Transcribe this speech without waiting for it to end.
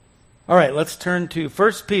All right, let's turn to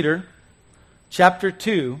 1 Peter chapter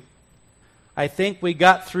 2. I think we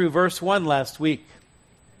got through verse 1 last week.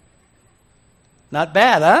 Not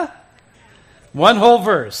bad, huh? One whole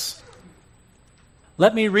verse.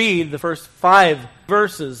 Let me read the first 5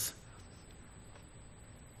 verses.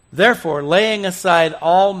 Therefore, laying aside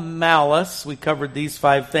all malice, we covered these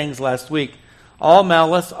 5 things last week, all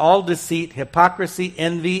malice, all deceit, hypocrisy,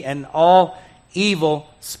 envy, and all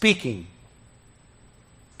evil speaking.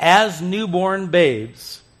 As newborn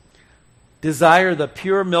babes, desire the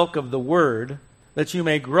pure milk of the word, that you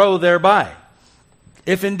may grow thereby.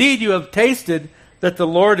 If indeed you have tasted that the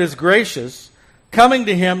Lord is gracious, coming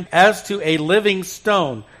to him as to a living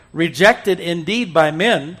stone, rejected indeed by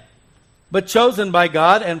men, but chosen by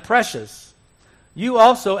God and precious, you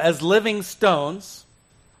also as living stones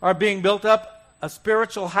are being built up a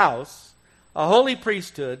spiritual house, a holy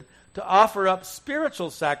priesthood, to offer up spiritual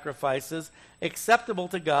sacrifices acceptable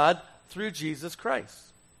to God through Jesus Christ.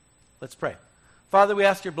 Let's pray. Father, we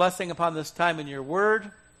ask your blessing upon this time in your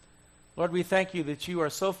word. Lord, we thank you that you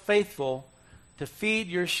are so faithful to feed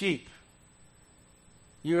your sheep.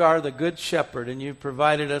 You are the good shepherd, and you've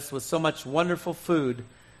provided us with so much wonderful food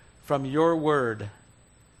from your word.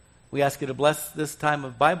 We ask you to bless this time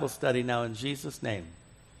of Bible study now in Jesus' name.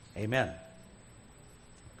 Amen.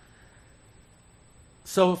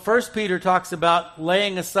 So 1 Peter talks about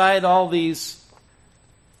laying aside all these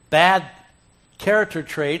bad character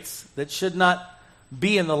traits that should not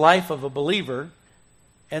be in the life of a believer.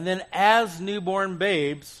 And then as newborn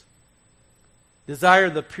babes, desire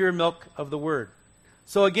the pure milk of the word.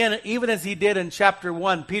 So again, even as he did in chapter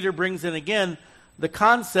 1, Peter brings in again the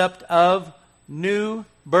concept of new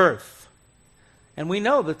birth. And we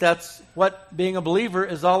know that that's what being a believer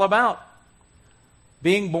is all about.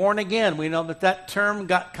 Being born again. We know that that term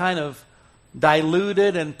got kind of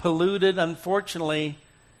diluted and polluted. Unfortunately,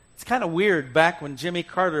 it's kind of weird back when Jimmy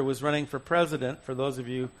Carter was running for president, for those of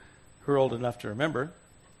you who are old enough to remember.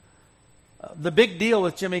 The big deal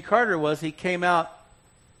with Jimmy Carter was he came out,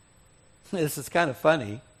 this is kind of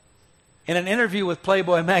funny, in an interview with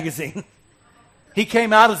Playboy magazine, he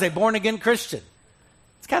came out as a born-again Christian.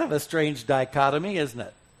 It's kind of a strange dichotomy, isn't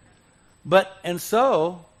it?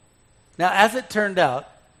 Now, as it turned out,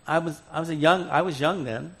 I was young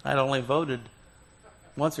then. I'd only voted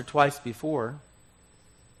once or twice before.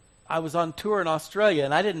 I was on tour in Australia,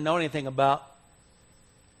 and I didn't know anything about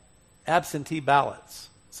absentee ballots.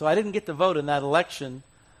 So I didn't get to vote in that election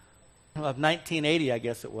of 1980, I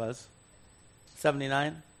guess it was.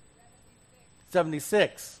 79?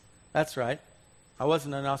 76. That's right. I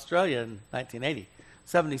wasn't in Australia in 1980.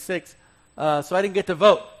 76. So I didn't get to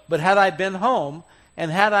vote. But had I been home and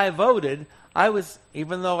had I voted,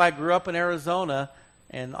 even though I grew up in Arizona,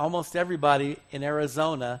 and almost everybody in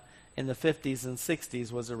Arizona in the 50s and 60s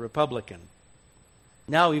was a Republican.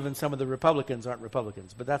 Now even some of the Republicans aren't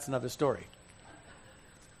Republicans, but that's another story.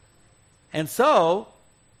 And so,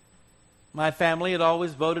 my family had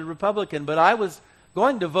always voted Republican, but I was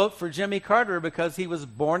going to vote for Jimmy Carter because he was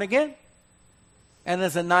born again. And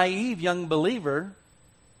as a naive young believer,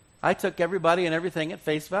 I took everybody and everything at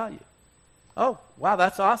face value. Oh, wow,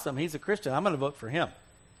 that's awesome. He's a Christian. I'm going to vote for him.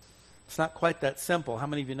 It's not quite that simple. How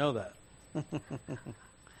many of you know that?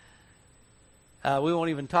 We won't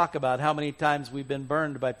even talk about how many times we've been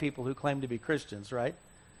burned by people who claim to be Christians, right?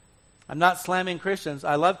 I'm not slamming Christians.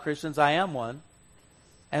 I love Christians. I am one.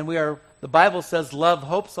 And the Bible says love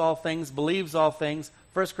hopes all things, believes all things.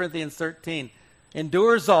 1 Corinthians 13.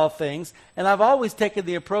 Endures all things. And I've always taken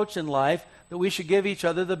the approach in life that we should give each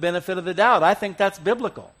other the benefit of the doubt. I think that's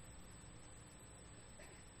biblical.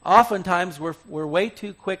 Oftentimes we're way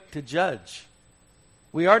too quick to judge.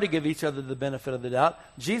 We are to give each other the benefit of the doubt.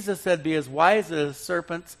 Jesus said, be as wise as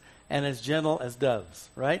serpents and as gentle as doves,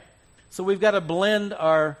 right? So we've got to blend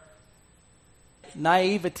our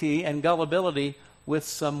naivety and gullibility with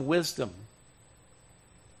some wisdom.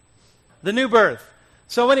 The new birth.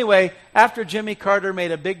 So anyway, after Jimmy Carter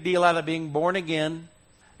made a big deal out of being born again,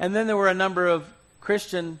 and then there were a number of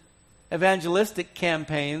Christian evangelistic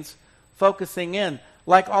campaigns focusing in.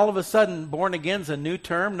 Like all of a sudden, born again's a new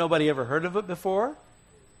term. Nobody ever heard of it before.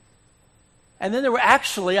 And then there were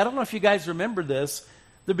actually, I don't know if you guys remember this,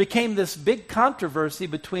 there became this big controversy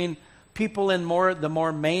between people in the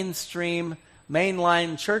more mainstream,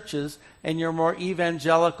 mainline churches and your more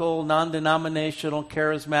evangelical, non-denominational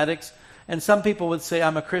charismatics. And some people would say,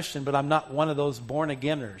 I'm a Christian, but I'm not one of those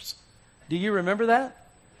born-againers. Do you remember that?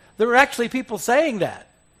 There were actually people saying that.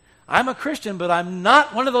 I'm a Christian, but I'm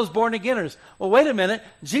not one of those born-againers. Well, wait a minute.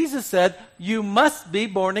 Jesus said, you must be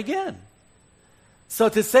born again. So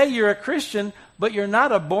to say you're a Christian, but you're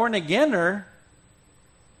not a born-againer,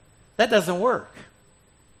 That doesn't work.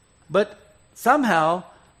 But somehow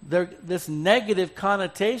this negative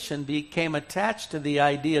connotation became attached to the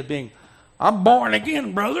idea of being, I'm born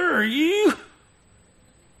again, brother, are you?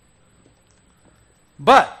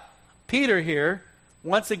 But Peter here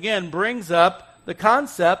once again brings up the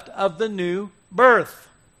concept of the new birth.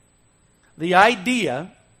 The idea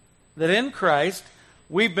that in Christ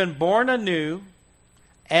we've been born anew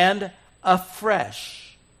and afresh.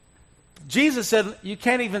 Jesus said you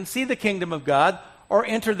can't even see the kingdom of God or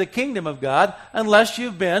enter the kingdom of God unless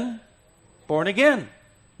you've been born again.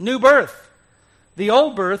 New birth. The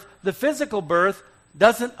old birth, the physical birth,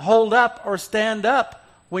 doesn't hold up or stand up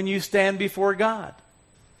when you stand before God.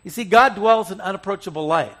 You see, God dwells in unapproachable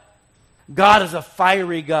light. God is a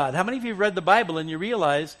fiery God. How many of you have read the Bible and you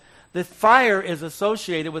realize that fire is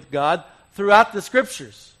associated with God throughout the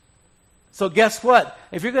Scriptures? So guess what?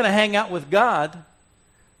 If you're going to hang out with God,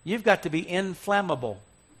 you've got to be inflammable.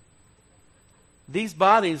 These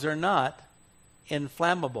bodies are not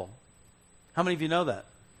inflammable. How many of you know that?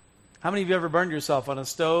 How many of you ever burned yourself on a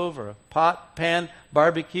stove or a pot, pan,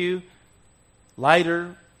 barbecue,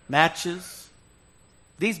 lighter, matches?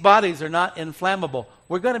 These bodies are not inflammable.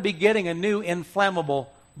 We're going to be getting a new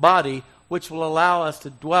inflammable body which will allow us to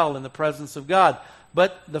dwell in the presence of God.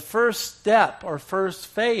 But the first step or first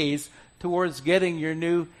phase towards getting your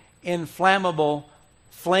new inflammable,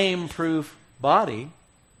 flame-proof body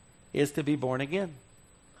is to be born again.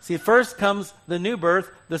 See, first comes the new birth,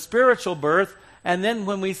 the spiritual birth, and then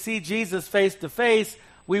when we see Jesus face to face,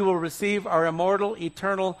 we will receive our immortal,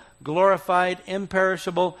 eternal, glorified,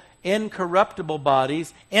 imperishable, incorruptible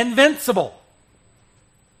bodies, invincible.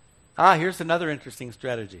 Here's another interesting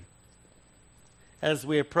strategy. As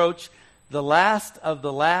we approach the last of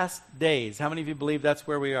the last days, how many of you believe that's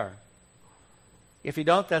where we are? If you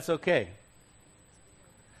don't, that's okay.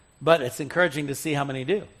 But it's encouraging to see how many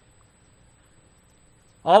do.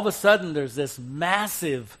 All of a sudden, there's this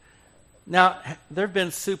massive... Now, there have been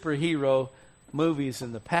superhero movies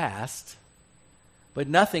in the past, but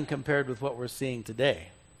nothing compared with what we're seeing today.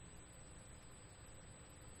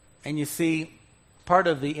 And you see, part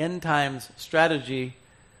of the end times strategy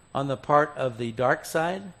on the part of the dark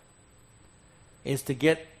side is to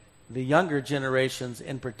get the younger generations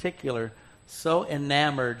in particular so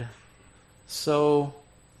enamored, so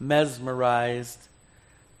mesmerized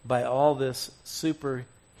by all this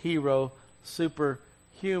superhero,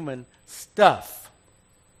 superhuman stuff.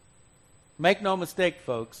 Make no mistake,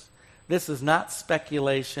 folks, this is not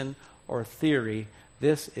speculation or theory.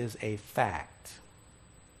 This is a fact.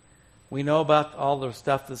 We know about all the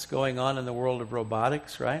stuff that's going on in the world of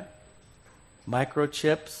robotics, right?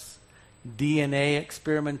 Microchips, DNA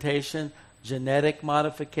experimentation, genetic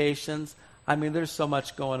modifications. I mean, there's so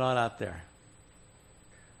much going on out there.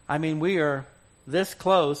 I mean, we are this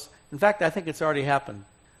close. In fact, I think it's already happened.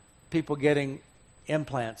 People getting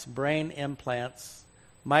implants, brain implants,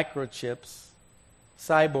 microchips,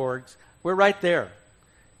 cyborgs. We're right there.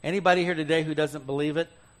 Anybody here today who doesn't believe it,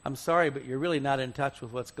 I'm sorry, but you're really not in touch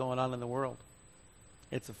with what's going on in the world.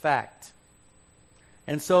 It's a fact.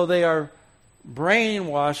 And so they are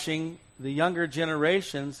brainwashing the younger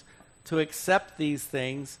generations to accept these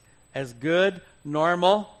things as good,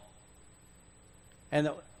 normal, and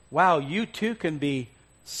wow, you too can be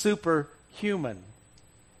superhuman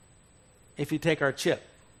if you take our chip,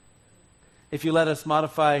 if you let us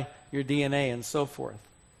modify your DNA and so forth.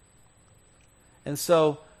 And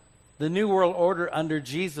so the New World Order under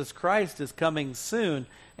Jesus Christ is coming soon.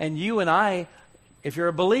 And you and I, if you're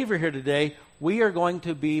a believer here today, we are going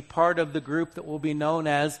to be part of the group that will be known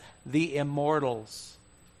as the Immortals.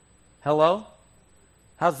 Hello?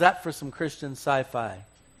 How's that for some Christian sci-fi?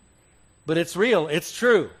 But it's real. It's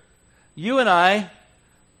true. You and I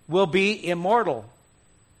will be immortal.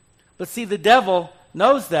 But see, the devil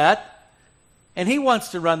knows that, and he wants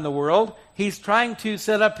to run the world. He's trying to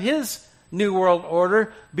set up his New World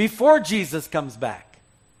Order before Jesus comes back.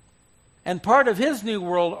 And part of his New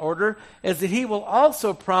World Order is that he will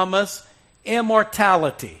also promise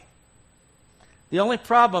immortality. The only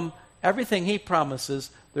problem, everything he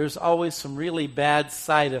promises, there's always some really bad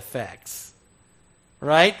side effects.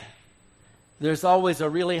 Right? There's always a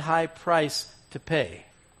really high price to pay.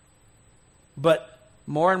 But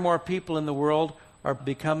more and more people in the world are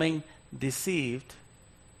becoming deceived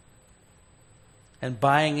and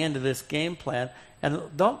buying into this game plan. And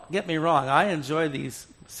don't get me wrong, I enjoy these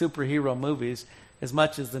superhero movies as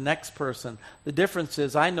much as the next person. The difference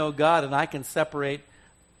is I know God and I can separate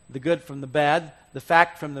the good from the bad, the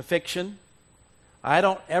fact from the fiction. I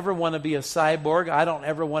don't ever want to be a cyborg. I don't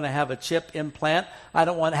ever want to have a chip implant. I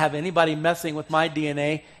don't want to have anybody messing with my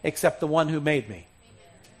DNA except the one who made me.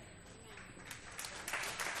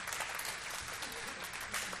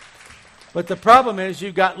 But the problem is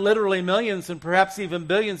you've got literally millions and perhaps even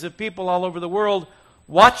billions of people all over the world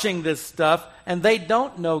watching this stuff, and they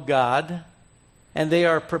don't know God, and they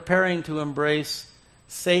are preparing to embrace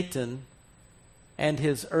Satan and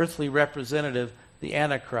his earthly representative, the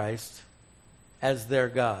Antichrist, as their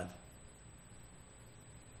God.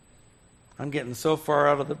 I'm getting so far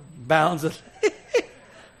out of the bounds of...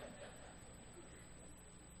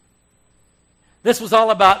 This was all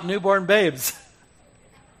about newborn babes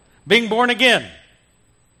being born again.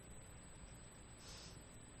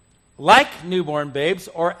 Like newborn babes,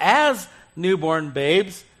 or as newborn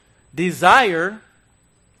babes, desire,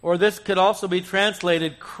 or this could also be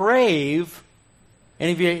translated crave.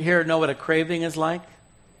 Any of you here know what a craving is like?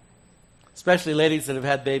 Especially ladies that have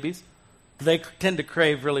had babies. They tend to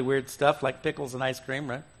crave really weird stuff like pickles and ice cream,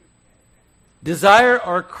 right? Desire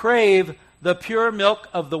or crave the pure milk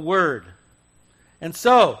of the Word. And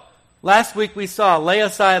so, last week we saw, lay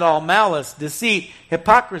aside all malice, deceit,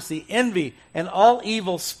 hypocrisy, envy, and all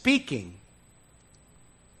evil speaking.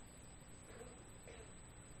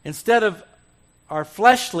 Instead of our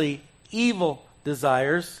fleshly evil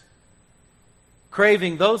desires,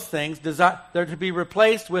 craving those things, they're to be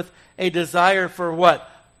replaced with a desire for what?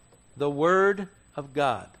 The Word of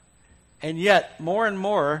God. And yet, more and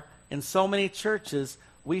more, in so many churches,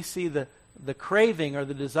 we see the craving or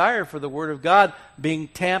the desire for the Word of God being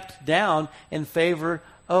tamped down in favor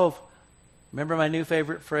of, remember my new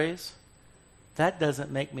favorite phrase? That doesn't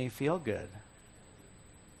make me feel good.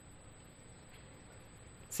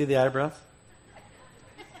 See the eyebrows?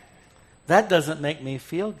 That doesn't make me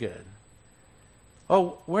feel good.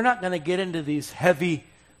 Oh, we're not going to get into these heavy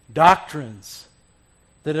doctrines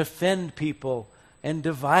that offend people and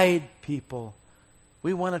divide people.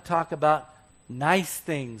 We want to talk about nice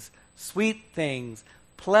things, sweet things,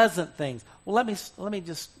 pleasant things. Well, let me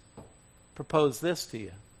just propose this to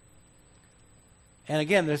you. And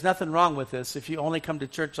again, there's nothing wrong with this. If you only come to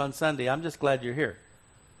church on Sunday, I'm just glad you're here.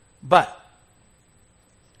 But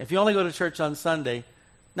if you only go to church on Sunday,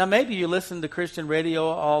 now maybe you listen to Christian radio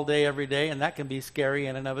all day, every day, and that can be scary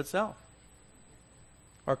in and of itself.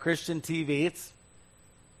 Or Christian TV.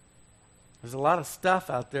 There's a lot of stuff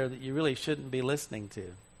out there that you really shouldn't be listening to.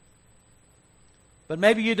 But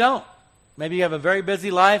maybe you don't. Maybe you have a very busy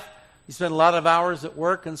life. You spend a lot of hours at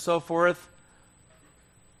work and so forth.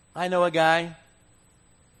 I know a guy,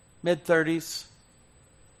 mid-30s,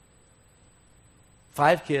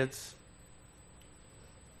 5 kids,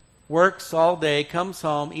 works all day, comes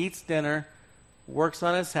home, eats dinner, works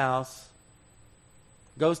on his house,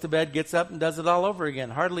 goes to bed, gets up and does it all over again.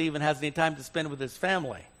 Hardly even has any time to spend with his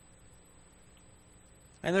family.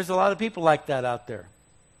 And there's a lot of people like that out there.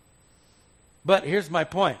 But here's my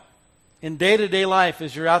point. In day-to-day life,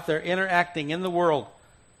 as you're out there interacting in the world,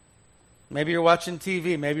 maybe you're watching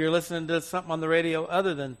TV, maybe you're listening to something on the radio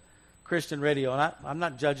other than Christian radio. And I'm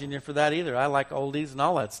not judging you for that either. I like oldies and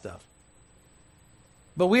all that stuff.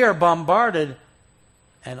 But we are bombarded,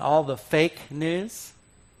 and all the fake news,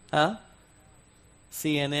 CNN,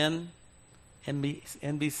 NBC,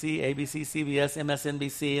 ABC, CBS,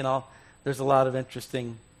 MSNBC, and all. There's a lot of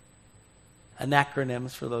interesting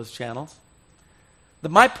acronyms for those channels.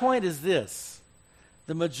 My point is this.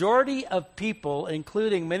 The majority of people,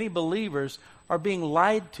 including many believers, are being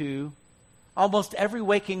lied to almost every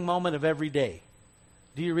waking moment of every day.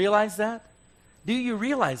 Do you realize that? Do you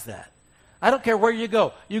realize that? I don't care where you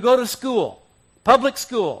go. You go to school, public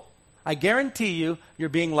school. I guarantee you're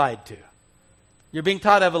being lied to. You're being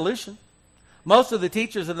taught evolution. Most of the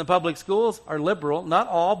teachers in the public schools are liberal, not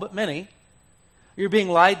all, but many. You're being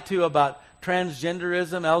lied to about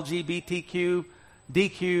transgenderism, LGBTQ,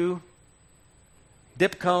 DQ,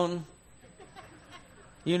 dipcone,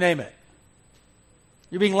 you name it.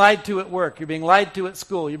 You're being lied to at work. You're being lied to at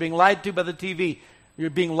school. You're being lied to by the TV. You're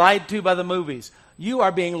being lied to by the movies. You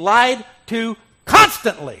are being lied to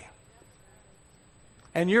constantly.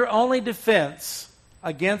 And your only defense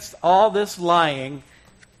against all this lying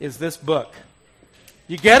is this book.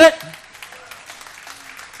 You get it?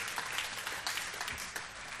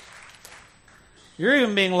 You're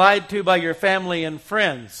even being lied to by your family and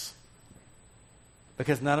friends.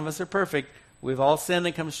 Because none of us are perfect. We've all sinned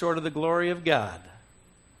and come short of the glory of God.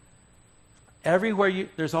 Everywhere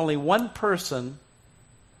there's only one person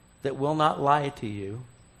that will not lie to you,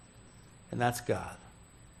 and that's God.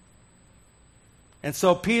 And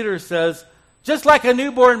so Peter says, just like a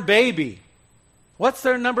newborn baby, what's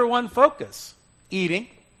their number one focus? Eating.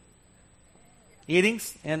 Eating.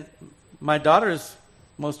 And my daughter's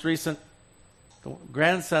most recent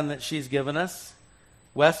grandson that she's given us,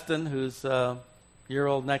 Weston, who's a year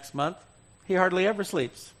old next month, he hardly ever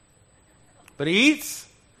sleeps. But he eats.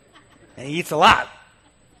 And he eats a lot.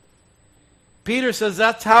 Peter says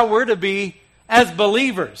that's how we're to be as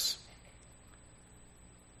believers.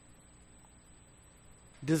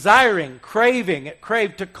 Desiring, craving,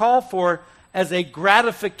 crave, to call for as a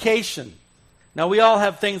gratification. Now, we all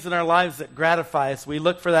have things in our lives that gratify us. We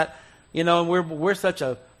look for that, and we're such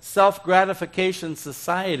a self-gratification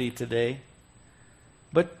society today.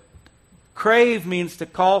 But crave means to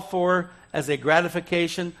call for as a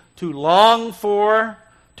gratification, to long for,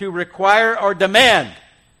 to require, or demand.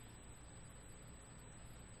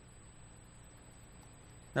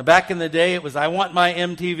 Now, back in the day, it was, I want my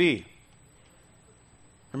MTV.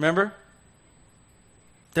 Remember?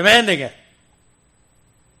 Demanding it.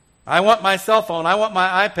 I want my cell phone. I want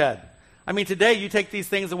my iPad. I mean, today you take these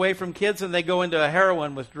things away from kids and they go into a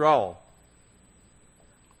heroin withdrawal.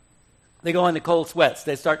 They go into cold sweats.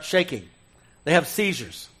 They start shaking. They have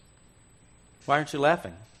seizures. Why aren't you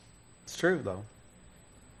laughing? It's true, though.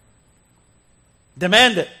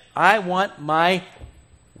 Demand it. I want my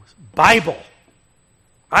Bible.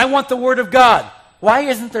 I want the Word of God. Why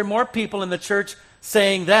isn't there more people in the church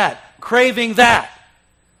saying that, craving that?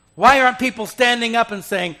 Why aren't people standing up and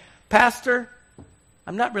saying, Pastor,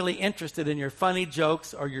 I'm not really interested in your funny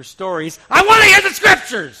jokes or your stories. I want to hear the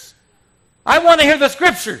Scriptures. I want to hear the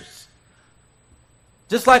Scriptures.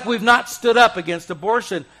 Just like we've not stood up against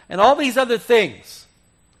abortion and all these other things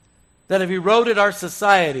that have eroded our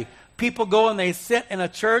society. People go and they sit in a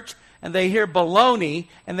church and they hear baloney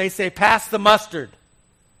and they say, pass the mustard.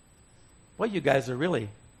 Well, you guys are really,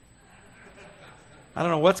 I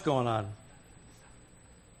don't know what's going on.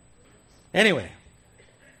 Anyway,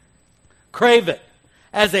 crave it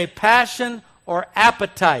as a passion or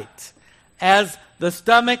appetite, as the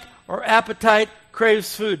stomach or appetite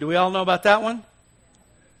craves food. Do we all know about that one?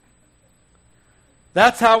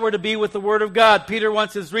 That's how we're to be with the Word of God. Peter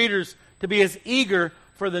wants his readers to be as eager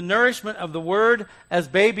for the nourishment of the Word as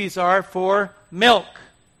babies are for milk.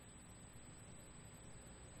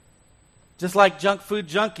 Just like junk food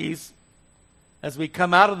junkies, as we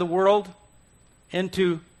come out of the world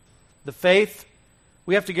into the faith,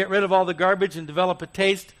 we have to get rid of all the garbage and develop a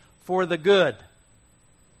taste for the good.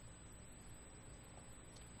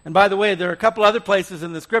 And by the way, there are a couple other places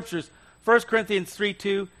in the Scriptures, 1 Corinthians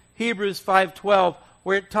 3:2, Hebrews 5:12,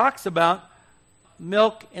 where it talks about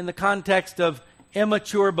milk in the context of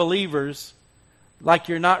immature believers, like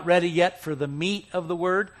you're not ready yet for the meat of the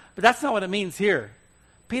Word. But that's not what it means here.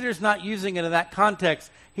 Peter's not using it in that context.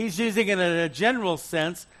 He's using it in a general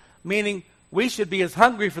sense, meaning we should be as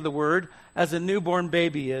hungry for the Word as a newborn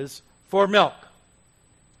baby is for milk.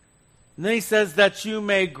 And then he says that you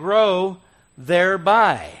may grow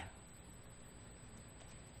thereby.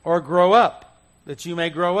 Or grow up. That you may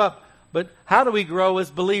grow up. But how do we grow as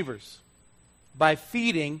believers? By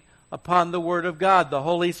feeding upon the Word of God, the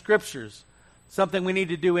Holy Scriptures. Something we need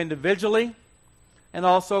to do individually and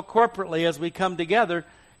also corporately as we come together.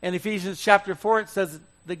 In Ephesians chapter 4, it says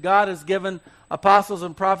that God has given apostles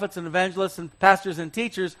and prophets and evangelists and pastors and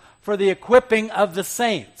teachers for the equipping of the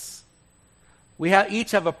saints. We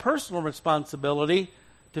each have a personal responsibility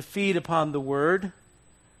to feed upon the Word.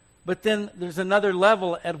 But then there's another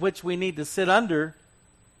level at which we need to sit under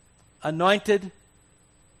anointed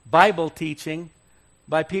Bible teaching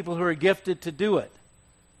by people who are gifted to do it.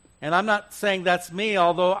 And I'm not saying that's me,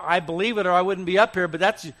 although I believe it or I wouldn't be up here, but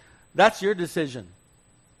that's your decision,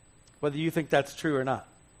 whether you think that's true or not.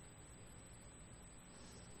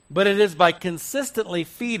 But it is by consistently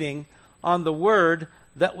feeding on the Word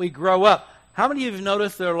that we grow up. How many of you have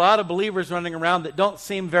noticed there are a lot of believers running around that don't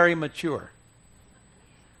seem very mature?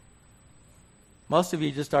 Most of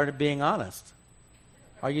you just started being honest.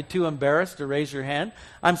 Are you too embarrassed to raise your hand?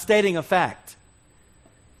 I'm stating a fact.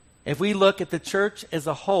 If we look at the church as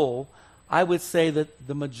a whole, I would say that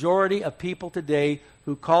the majority of people today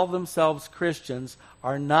who call themselves Christians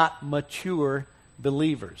are not mature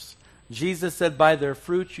believers. Jesus said, by their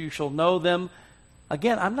fruits you shall know them.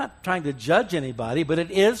 Again, I'm not trying to judge anybody, but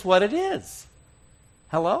it is what it is.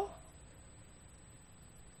 Hello?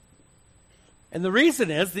 And the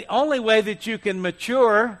reason is, the only way that you can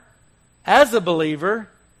mature as a believer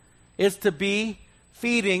is to be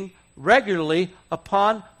feeding regularly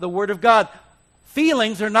upon the Word of God.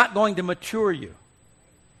 Feelings are not going to mature you.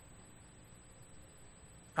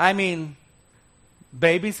 I mean,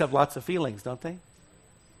 babies have lots of feelings, don't they?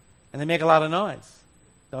 And they make a lot of noise,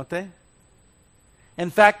 don't they? In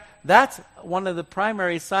fact, that's one of the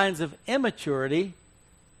primary signs of immaturity,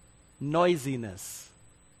 noisiness.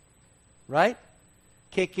 Right?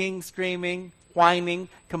 Kicking, screaming, whining,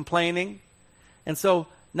 complaining. And so,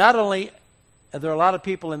 not only are there a lot of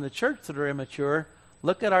people in the church that are immature,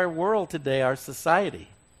 look at our world today, our society.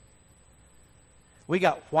 We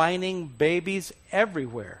got whining babies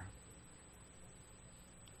everywhere.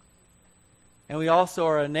 And we also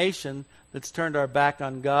are a nation that's turned our back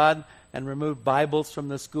on God and removed Bibles from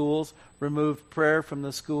the schools, removed prayer from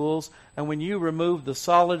the schools. And when you remove the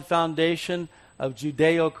solid foundation of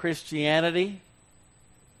Judeo-Christianity,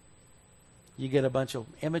 you get a bunch of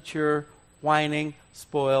immature, whining,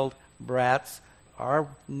 spoiled brats. Our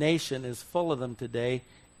nation is full of them today,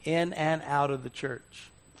 in and out of the church.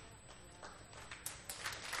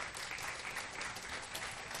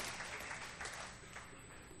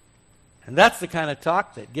 And that's the kind of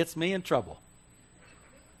talk that gets me in trouble.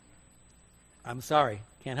 I'm sorry,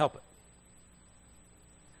 can't help it.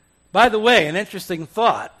 By the way, an interesting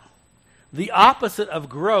thought. The opposite of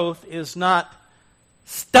growth is not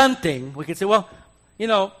stunting. We could say, well,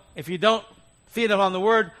 if you don't feed on the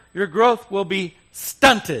Word, your growth will be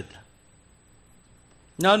stunted.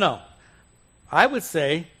 No. I would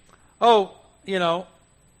say, we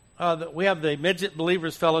have the Midget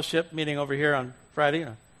Believers Fellowship meeting over here on Friday.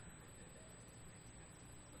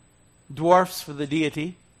 Dwarfs for the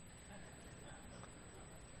deity.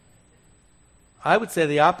 I would say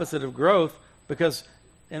the opposite of growth, because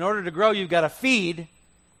in order to grow, you've got to feed,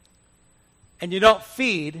 and you don't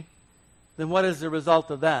feed, then what is the result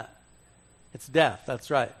of that? It's death,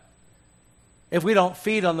 that's right. If we don't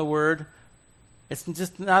feed on the Word, it's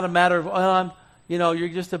just not a matter of, you're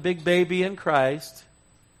just a big baby in Christ.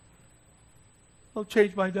 I'll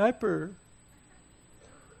change my diaper.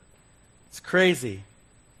 It's crazy.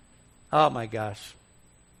 Oh my gosh.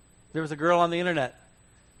 There was a girl on the internet,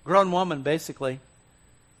 grown woman basically,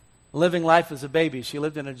 living life as a baby. She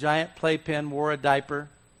lived in a giant playpen, wore a diaper,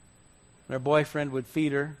 and her boyfriend would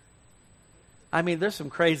feed her. I mean, there's some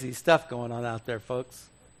crazy stuff going on out there, folks.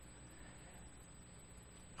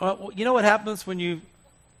 Well, you know what happens when you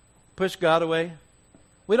push God away?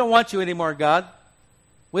 We don't want you anymore, God.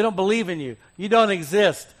 We don't believe in you. You don't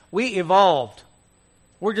exist. We evolved.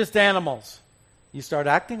 We're just animals. You start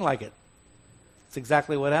acting like it. That's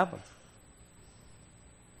exactly what happens.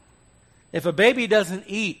 If a baby doesn't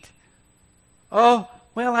eat, I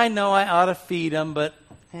know I ought to feed him, but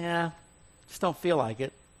just don't feel like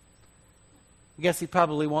it. I guess he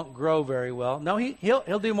probably won't grow very well. No,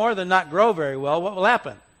 he'll do more than not grow very well. What will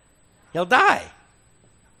happen? He'll die.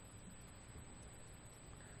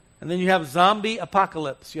 And then you have zombie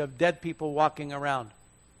apocalypse. You have dead people walking around.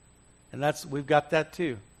 And we've got that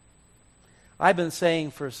too. I've been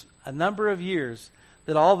saying for a number of years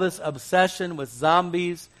that all this obsession with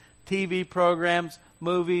zombies, TV programs,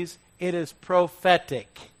 movies, it is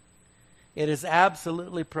prophetic. It is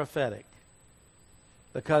absolutely prophetic.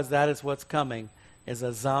 Because that is what's coming, is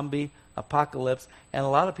a zombie apocalypse. And a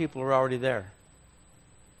lot of people are already there.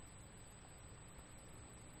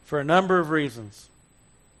 For a number of reasons.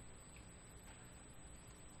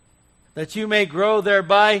 That you may grow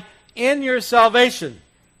thereby in your salvation.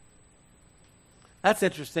 That's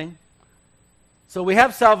interesting. So we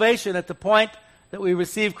have salvation at the point that we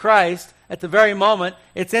receive Christ. At the very moment,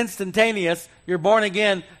 it's instantaneous. You're born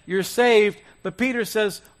again. You're saved. But Peter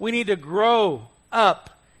says we need to grow up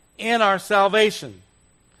in our salvation.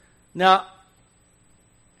 Now,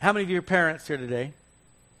 how many of you are parents here today?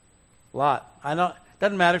 A lot. I know. It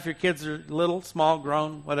doesn't matter if your kids are little, small,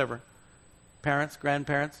 grown, whatever. Parents,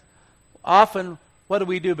 grandparents. Often, what do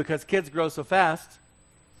we do? Because kids grow so fast,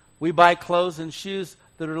 we buy clothes and shoes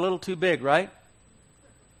that are a little too big, right?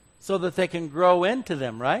 So that they can grow into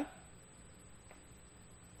them, right?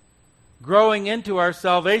 Growing into our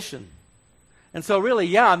salvation. And so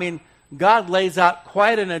really, God lays out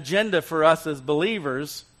quite an agenda for us as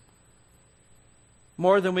believers,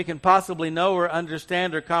 more than we can possibly know or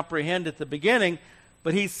understand or comprehend at the beginning,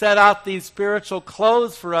 but He set out these spiritual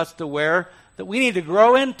clothes for us to wear that we need to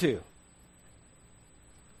grow into.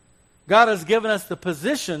 God has given us the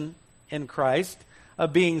position in Christ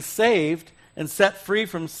of being saved and set free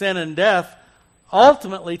from sin and death,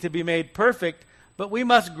 ultimately to be made perfect, but we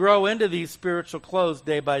must grow into these spiritual clothes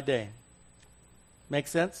day by day. Make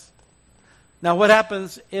sense? Now, what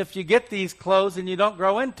happens if you get these clothes and you don't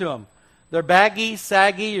grow into them? They're baggy,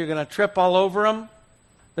 saggy, you're going to trip all over them.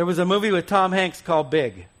 There was a movie with Tom Hanks called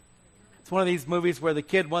Big. It's one of these movies where the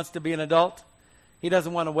kid wants to be an adult. He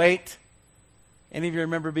doesn't want to wait. Any of you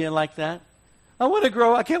remember being like that? I want to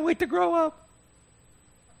grow. I can't wait to grow up.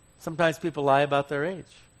 Sometimes people lie about their age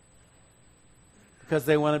because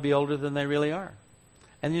they want to be older than they really are.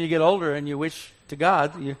 And then you get older and you wish to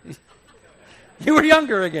God you were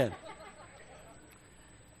younger again.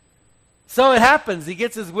 So it happens. He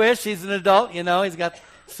gets his wish. He's an adult, He's got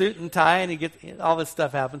suit and tie, and he gets all this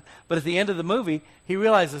stuff happens. But at the end of the movie, he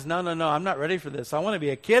realizes, no, I'm not ready for this. I want to be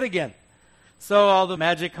a kid again. So all the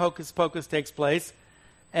magic hocus pocus takes place.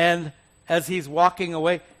 And as he's walking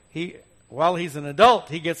away, while he's an adult,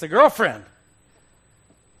 he gets a girlfriend.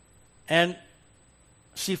 And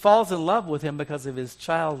she falls in love with him because of his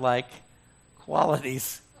childlike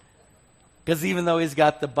qualities. Because even though he's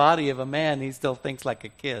got the body of a man, he still thinks like a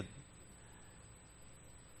kid.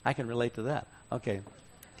 I can relate to that. Okay.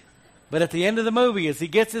 But at the end of the movie, as he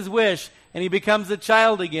gets his wish and he becomes a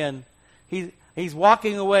child again, he's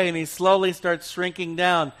walking away and he slowly starts shrinking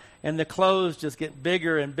down. And the clothes just get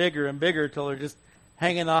bigger and bigger and bigger till they're just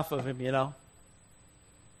hanging off of him, you know.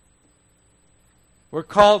 We're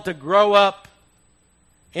called to grow up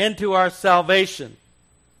into our salvation.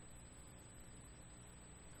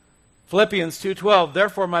 Philippians 2:12,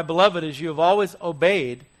 therefore, my beloved, as you have always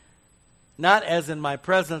obeyed, not as in my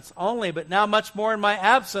presence only, but now much more in my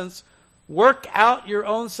absence, work out your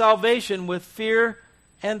own salvation with fear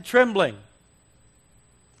and trembling.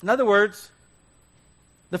 In other words,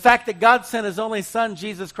 the fact that God sent His only Son,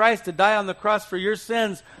 Jesus Christ, to die on the cross for your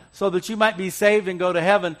sins so that you might be saved and go to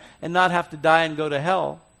heaven and not have to die and go to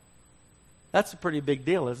hell, that's a pretty big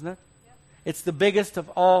deal, isn't it? Yep. It's the biggest of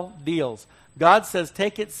all deals. God says,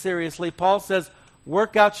 take it seriously. Paul says,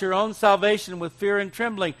 work out your own salvation with fear and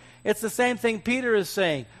trembling. It's the same thing Peter is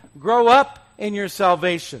saying. Grow up in your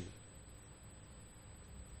salvation.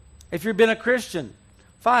 If you've been a Christian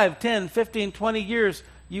 5, 10, 15, 20 years,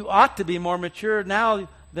 you ought to be more mature now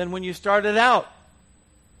than when you started out.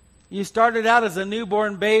 You started out as a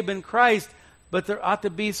newborn babe in Christ, but there ought to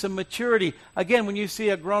be some maturity. Again, when you see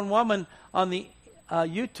a grown woman on the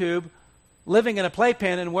YouTube living in a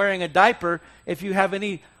playpen and wearing a diaper, if you have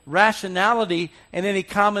any rationality and any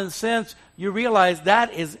common sense, you realize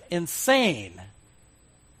that is insane.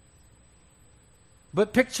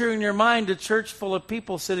 But picture in your mind a church full of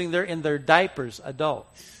people sitting there in their diapers,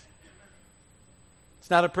 adults. It's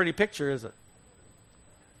not a pretty picture, is it?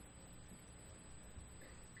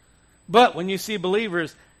 But when you see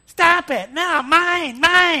believers, stop it, no, mine.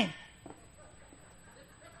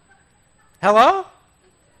 Hello?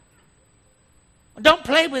 Don't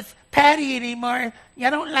play with Patty anymore. I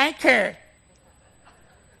don't like her.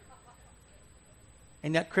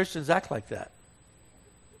 And yet Christians act like that.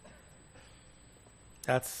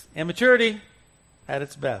 That's immaturity at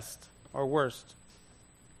its best, or worst.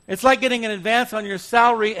 It's like getting an advance on your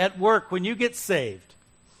salary at work when you get saved.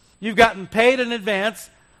 You've gotten paid in advance,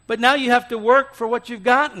 but now you have to work for what you've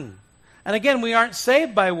gotten. And again, we aren't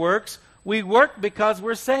saved by works. We work because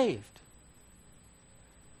we're saved.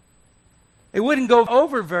 It wouldn't go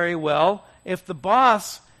over very well if the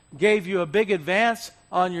boss gave you a big advance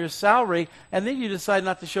on your salary and then you decide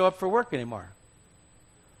not to show up for work anymore.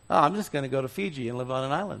 Oh, I'm just going to go to Fiji and live on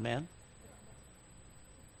an island, man.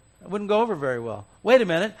 It wouldn't go over very well. Wait a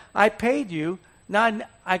minute. I paid you. Now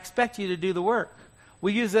I expect you to do the work.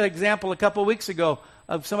 We used that example a couple weeks ago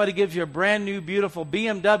of somebody gives you a brand new, beautiful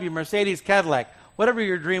BMW, Mercedes, Cadillac, whatever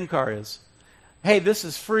your dream car is. Hey, this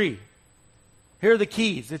is free. Here are the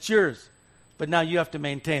keys. It's yours. But now you have to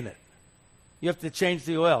maintain it. You have to change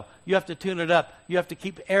the oil. You have to tune it up. You have to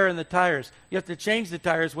keep air in the tires. You have to change the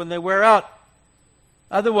tires when they wear out.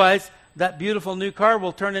 Otherwise, that beautiful new car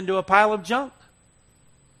will turn into a pile of junk.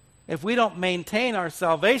 If we don't maintain our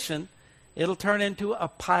salvation, it'll turn into a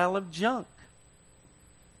pile of junk.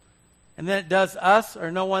 And then it does us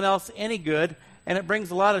or no one else any good, and it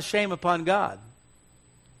brings a lot of shame upon God.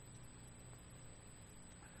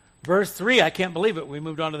 Verse 3, I can't believe it. We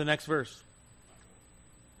moved on to the next verse.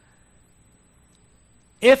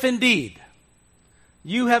 If indeed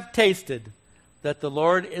you have tasted that the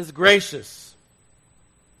Lord is gracious.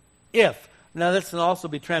 If. Now this can also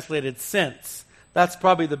be translated since. That's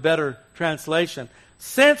probably the better translation.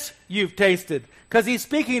 Since you've tasted. Because he's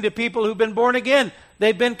speaking to people who've been born again.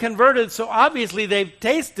 They've been converted, so obviously they've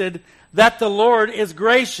tasted that the Lord is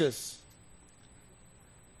gracious.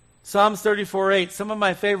 Psalms 34:8, some of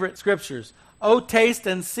my favorite scriptures. Oh, taste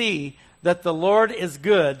and see that the Lord is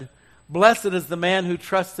good. Blessed is the man who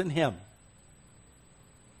trusts in him.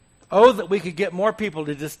 Oh, that we could get more people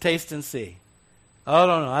to just taste and see. Oh,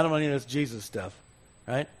 no, I don't want any of this Jesus stuff.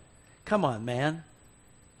 Right? Come on, man.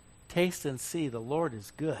 Taste and see the Lord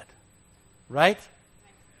is good. Right?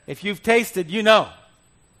 If you've tasted, you know.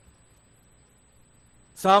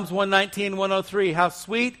 Psalms 119, 103. How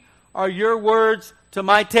sweet are your words to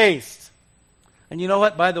my taste. And you know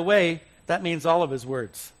what? By the way, that means all of his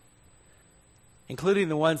words. Including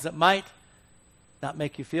the ones that might not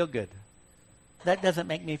make you feel good. That doesn't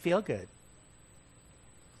make me feel good.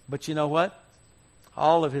 But you know what?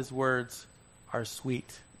 All of his words are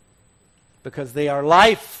sweet. Because they are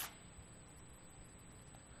life.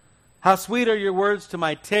 How sweet are your words to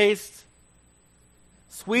my taste.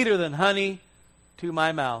 sweeter than honey to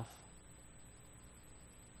my mouth.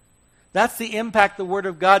 That's the impact the Word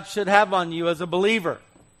of God should have on you as a believer.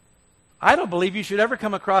 I don't believe you should ever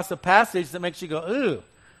come across a passage that makes you go, ooh,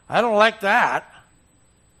 I don't like that.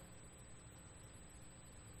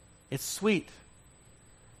 It's sweet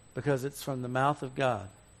because it's from the mouth of God.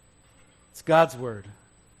 It's God's Word.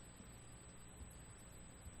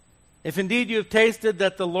 If indeed you have tasted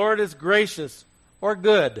that the Lord is gracious or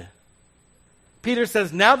good. Peter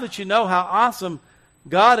says, now that you know how awesome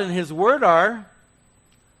God and His Word are,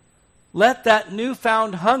 let that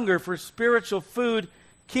newfound hunger for spiritual food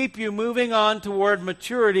keep you moving on toward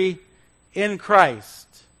maturity in Christ.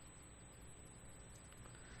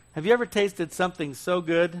 Have you ever tasted something so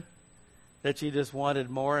good that you just wanted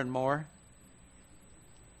more and more?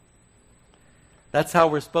 That's how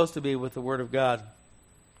we're supposed to be with the Word of God,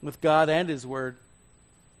 with God and His Word.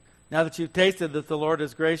 Now that you've tasted that the Lord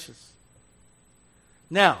is gracious.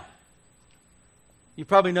 Now, you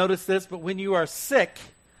probably noticed this, but when you are sick,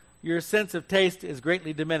 your sense of taste is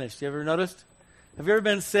greatly diminished. You ever noticed? Have you ever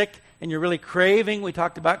been sick and you're really craving? We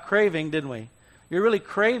talked about craving, didn't we? You're really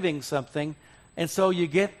craving something, and so you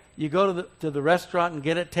go to the restaurant and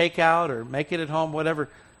get it takeout or make it at home, whatever.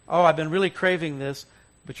 Oh, I've been really craving this,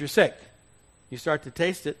 but you're sick. You start to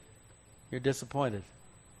taste it, you're disappointed,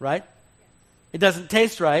 right? It doesn't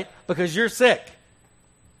taste right because you're sick.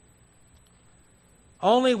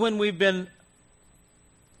 Only when we've been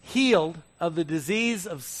healed of the disease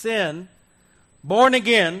of sin, born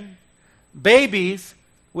again, babies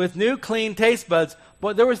with new clean taste buds.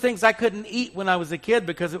 But there were things I couldn't eat when I was a kid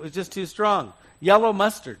because it was just too strong. Yellow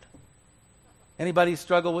mustard. Anybody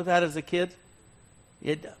struggle with that as a kid?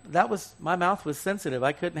 My mouth was sensitive.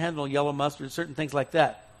 I couldn't handle yellow mustard, certain things like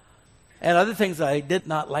that. And other things I did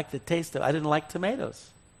not like the taste of. I didn't like tomatoes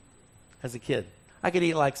as a kid. I could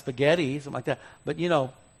eat like spaghetti, something like that. But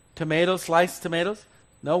tomatoes, sliced tomatoes,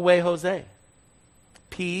 no way, Jose.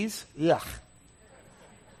 Peas, yuck.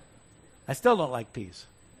 I still don't like peas,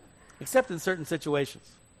 except in certain situations.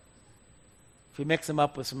 If you mix them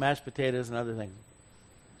up with some mashed potatoes and other things.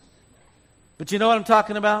 But you know what I'm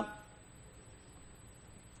talking about?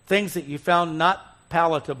 Things that you found not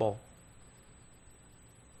palatable.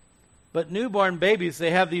 But newborn babies,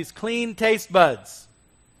 they have these clean taste buds.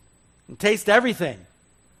 And taste everything.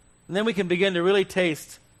 And then we can begin to really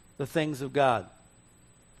taste the things of God.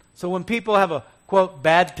 So when people have a, quote,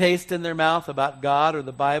 bad taste in their mouth about God or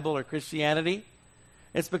the Bible or Christianity,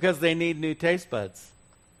 it's because they need new taste buds.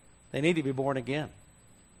 They need to be born again.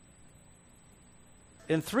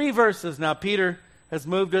 In 3 verses now, Peter has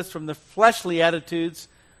moved us from the fleshly attitudes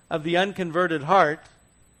of the unconverted heart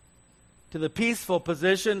to the peaceful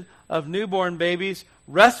position of newborn babies,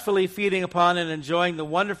 restfully feeding upon and enjoying the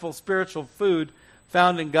wonderful spiritual food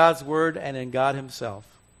found in God's Word and in God Himself.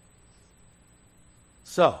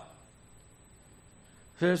 So,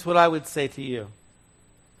 here's what I would say to you.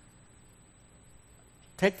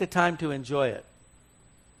 Take the time to enjoy it.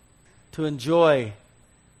 To enjoy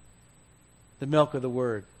the milk of the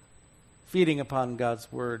Word. Feeding upon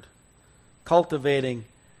God's Word. Cultivating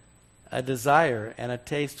a desire and a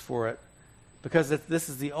taste for it. Because this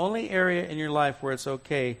is the only area in your life where it's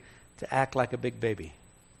okay to act like a big baby.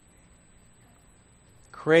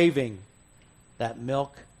 Craving that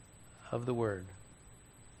milk of the Word.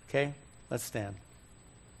 Okay? Let's stand.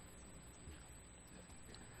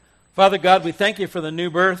 Father God, we thank You for the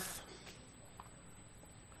new birth.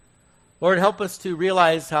 Lord, help us to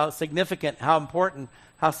realize how significant, how important,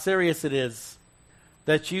 how serious it is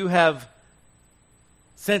that You have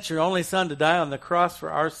sent Your only Son to die on the cross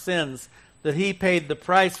for our sins, that He paid the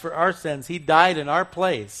price for our sins. He died in our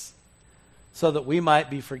place so that we might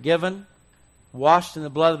be forgiven, washed in the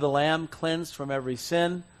blood of the Lamb, cleansed from every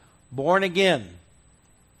sin, born again,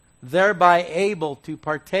 thereby able to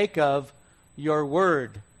partake of Your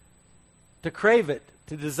Word, to crave it,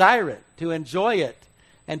 to desire it, to enjoy it,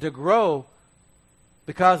 and to grow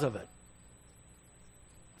because of it.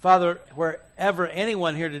 Father, wherever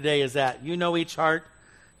anyone here today is at, You know each heart,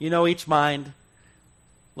 You know each mind.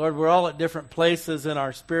 Lord, we're all at different places in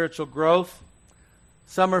our spiritual growth.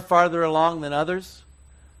 Some are farther along than others.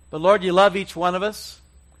 But Lord, You love each one of us,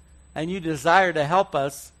 and You desire to help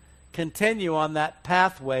us continue on that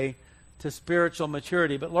pathway to spiritual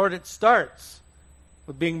maturity. But Lord, it starts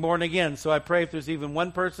with being born again. So I pray if there's even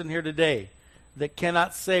one person here today that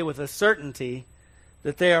cannot say with a certainty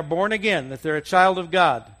that they are born again, that they're a child of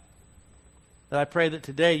God, that I pray that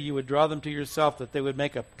today You would draw them to Yourself, that they would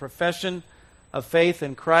make a profession of faith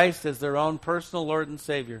in Christ as their own personal Lord and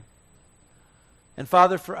Savior. And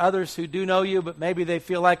Father, for others who do know You, but maybe they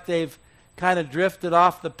feel like they've kind of drifted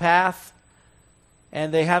off the path,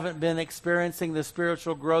 and they haven't been experiencing the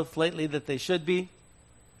spiritual growth lately that they should be.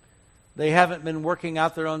 They haven't been working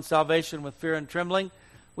out their own salvation with fear and trembling.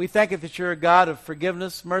 We thank you that you're a God of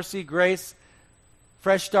forgiveness, mercy, grace,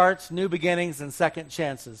 fresh starts, new beginnings, and second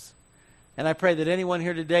chances. And I pray that anyone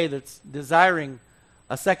here today that's desiring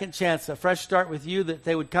a second chance, a fresh start with you, that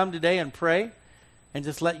they would come today and pray and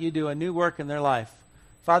just let you do a new work in their life.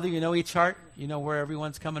 Father, you know each heart. You know where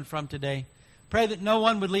everyone's coming from today. Pray that no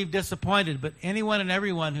one would leave disappointed, but anyone and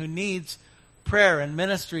everyone who needs prayer and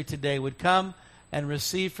ministry today would come and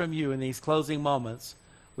receive from you in these closing moments.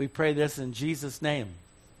 We pray this in Jesus' name.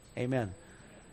 Amen.